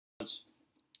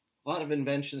A lot of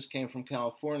inventions came from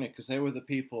California because they were the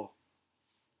people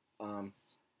um,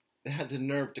 that had the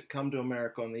nerve to come to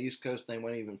America on the East Coast. And they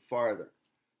went even farther.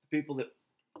 The people that,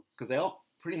 because they all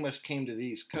pretty much came to the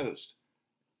East Coast,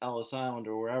 Ellis Island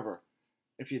or wherever.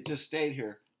 If you just stayed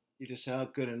here, you just said, oh,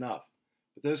 good enough.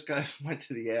 But those guys went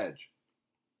to the edge.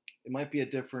 It might be a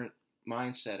different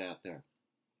mindset out there.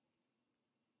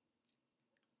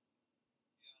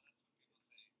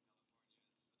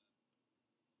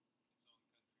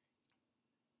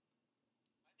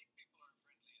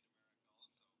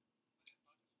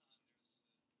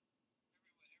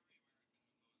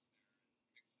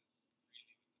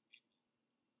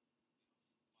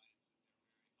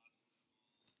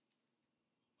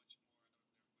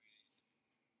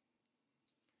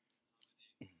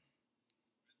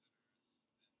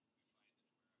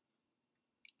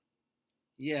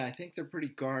 Yeah, I think they're pretty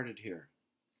guarded here,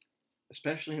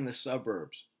 especially in the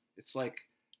suburbs. It's like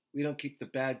we don't keep the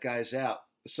bad guys out.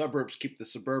 The suburbs keep the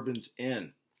suburbans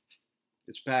in.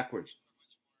 It's backwards.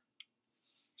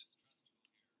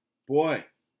 Boy,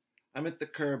 I'm at the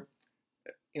curb,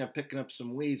 picking up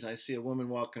some weeds, and I see a woman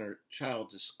walking her child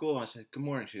to school. I said, "Good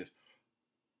morning." She goes,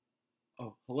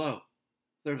 "Oh, hello."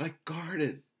 They're like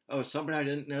guarded. Oh, somebody I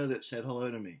didn't know that said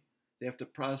hello to me. They have to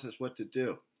process what to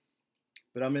do.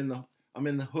 But I'm in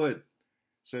the hood,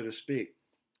 so to speak.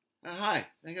 Hi.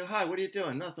 They go, hi. What are you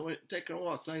doing? Nothing. Taking a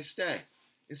walk. Nice day.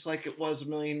 It's like it was a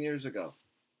million years ago.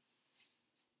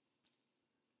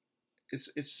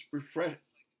 It's refresh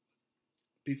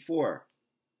before,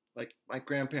 like my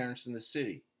grandparents in the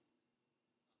city,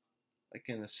 like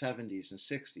in the 70s and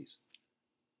 60s.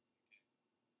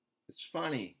 It's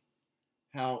funny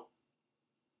how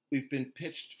we've been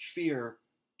pitched fear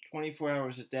 24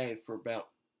 hours a day for about,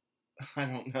 I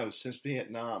don't know, since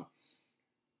Vietnam.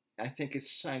 I think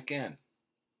it's sank in.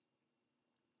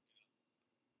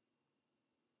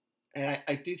 And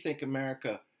I do think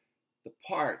America, the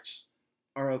parts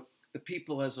are the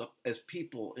people as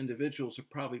people, individuals are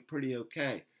probably pretty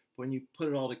okay. When you put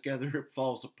it all together, it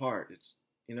falls apart. It's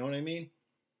you know what I mean?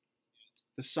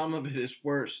 The sum of it is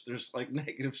worse. There's like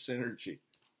negative synergy.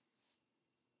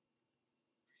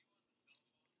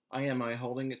 Am I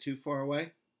holding it too far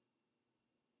away?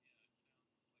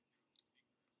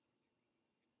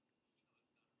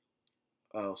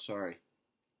 Oh, sorry.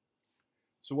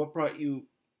 So what brought you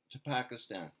to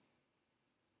Pakistan?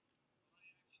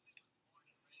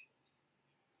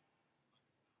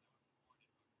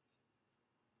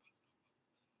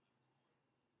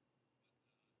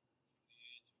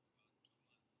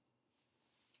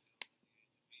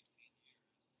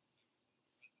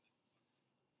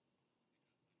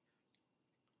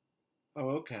 Oh,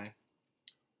 okay.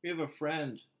 We have a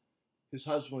friend whose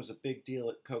husband was a big deal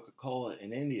at Coca-Cola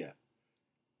in India,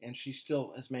 and she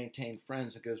still has maintained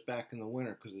friends and goes back in the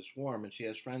winter because it's warm and she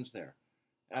has friends there.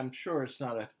 I'm sure it's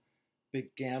not a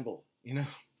big gamble.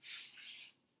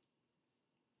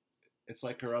 It's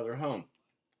like her other home.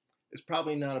 It's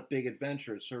probably not a big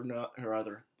adventure. It's her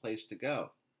other place to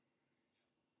go.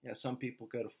 Yeah, some people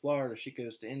go to Florida. She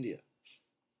goes to India.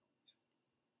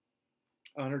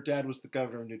 Oh, and her dad was the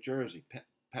governor of New Jersey,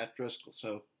 Pat Driscoll.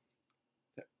 So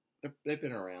they've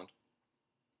been around.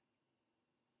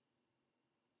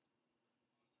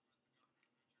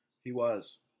 He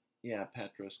was. Yeah,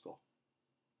 Pat Driscoll.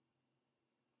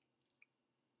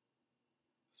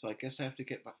 So I guess I have to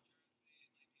get my.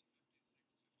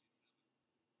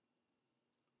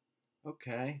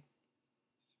 Okay.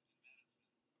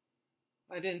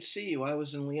 I didn't see you. I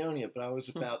was in Leonia, but I was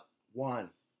about one.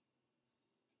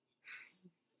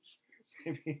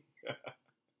 Maybe.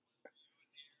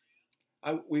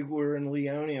 We were in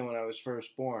Leonia when I was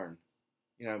first born.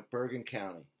 Bergen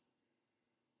County.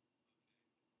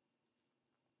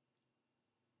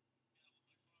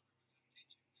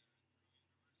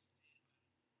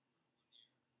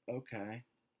 Okay.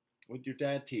 What did your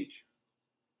dad teach?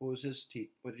 What was his teach?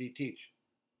 What did he teach?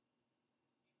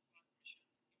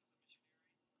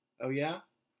 Oh yeah.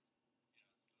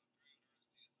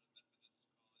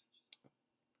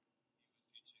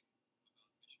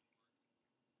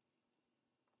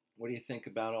 What do you think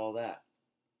about all that?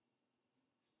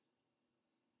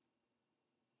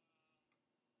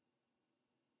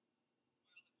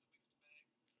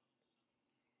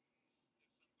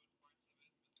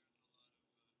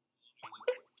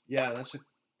 Yeah,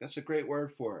 that's a great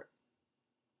word for it.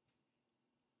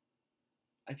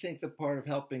 I think the part of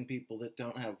helping people that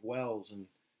don't have wells and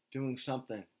doing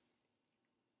something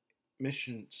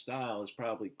mission style is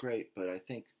probably great, but I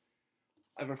think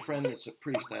I have a friend that's a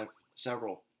priest. I have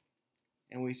several,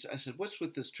 and I said, "What's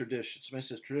with this tradition?" Somebody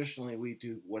says, "Traditionally, we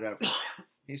do whatever."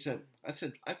 I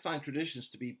said, I find traditions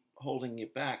to be holding you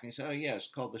back. And he said, oh, yeah, it's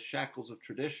called the shackles of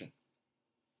tradition.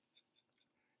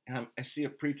 And I see a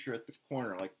preacher at the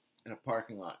corner, like in a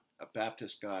parking lot, a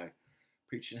Baptist guy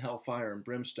preaching hellfire and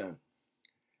brimstone.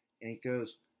 And he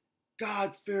goes,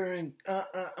 God-fearing,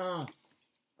 I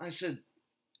said,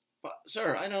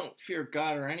 sir, I don't fear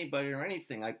God or anybody or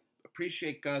anything. I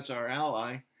appreciate God's our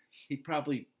ally. He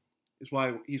probably he's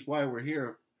why we're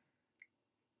here.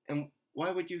 And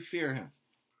why would you fear him?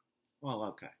 Well,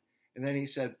 okay. And then he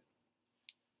said,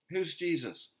 who's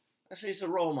Jesus? I said, he's a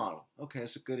role model. Okay,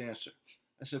 that's a good answer.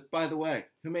 I said, by the way,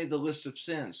 who made the list of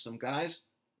sins? Some guys?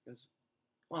 He goes,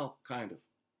 well, kind of.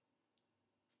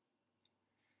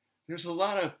 There's a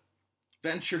lot of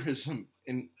venturism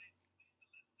in.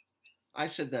 I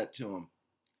said that to him.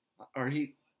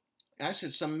 I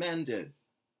said some men did.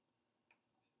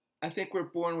 I think we're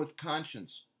born with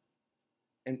conscience.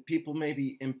 And people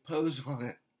maybe impose on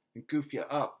it and goof you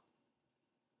up.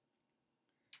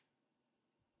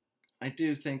 I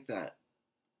do think that.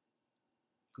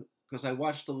 Because I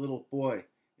watched a little boy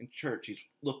in church. He's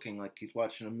looking like he's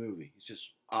watching a movie. He's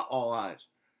just all eyes.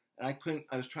 And I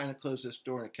was trying to close this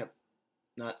door and it kept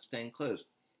not staying closed.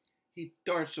 He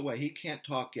darts away. He can't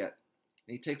talk yet.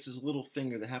 And he takes his little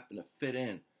finger that happened to fit in.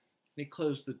 And he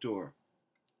closed the door.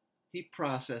 He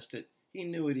processed it. He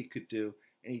knew what he could do.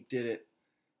 And he did it.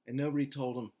 And nobody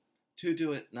told him to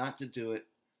do it, not to do it,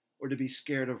 or to be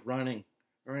scared of running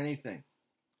or anything.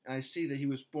 And I see that he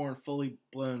was born fully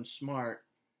blown smart.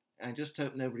 And I just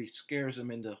hope nobody scares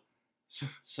him into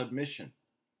submission.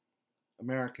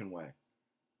 American way.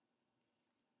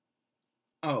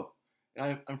 Oh,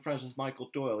 I'm friends with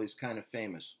Michael Doyle. He's kind of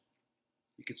famous.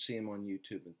 You could see him on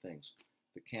YouTube and things.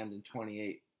 The Camden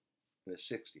 28 in the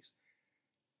 60s.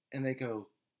 And they go,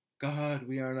 God,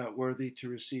 we are not worthy to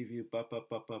receive you, But the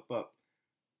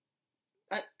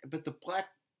black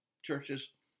churches,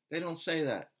 they don't say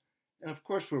that. And of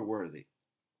course we're worthy.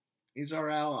 He's our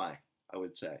ally, I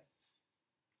would say.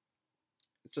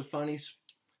 It's a funny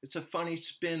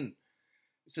spin.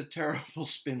 It's a terrible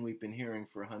spin we've been hearing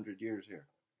for 100 years here.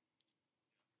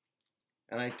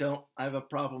 And I have a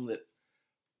problem that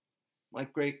my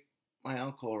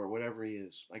uncle or whatever he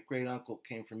is, my great uncle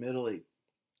came from Italy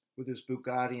with his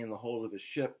Bugatti in the hold of his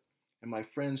ship, and my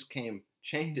friends came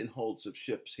chained in holds of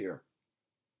ships here.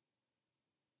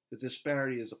 The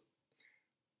disparity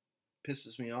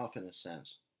pisses me off in a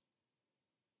sense.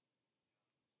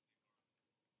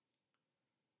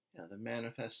 The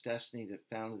manifest destiny that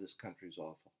founded this country is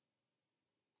awful.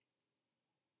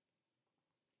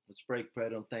 Let's break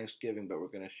bread on Thanksgiving, but we're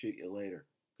going to shoot you later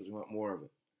because we want more of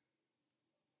it.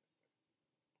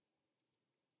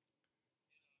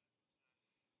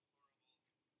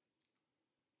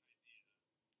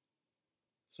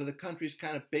 So the country's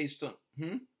kind of based on,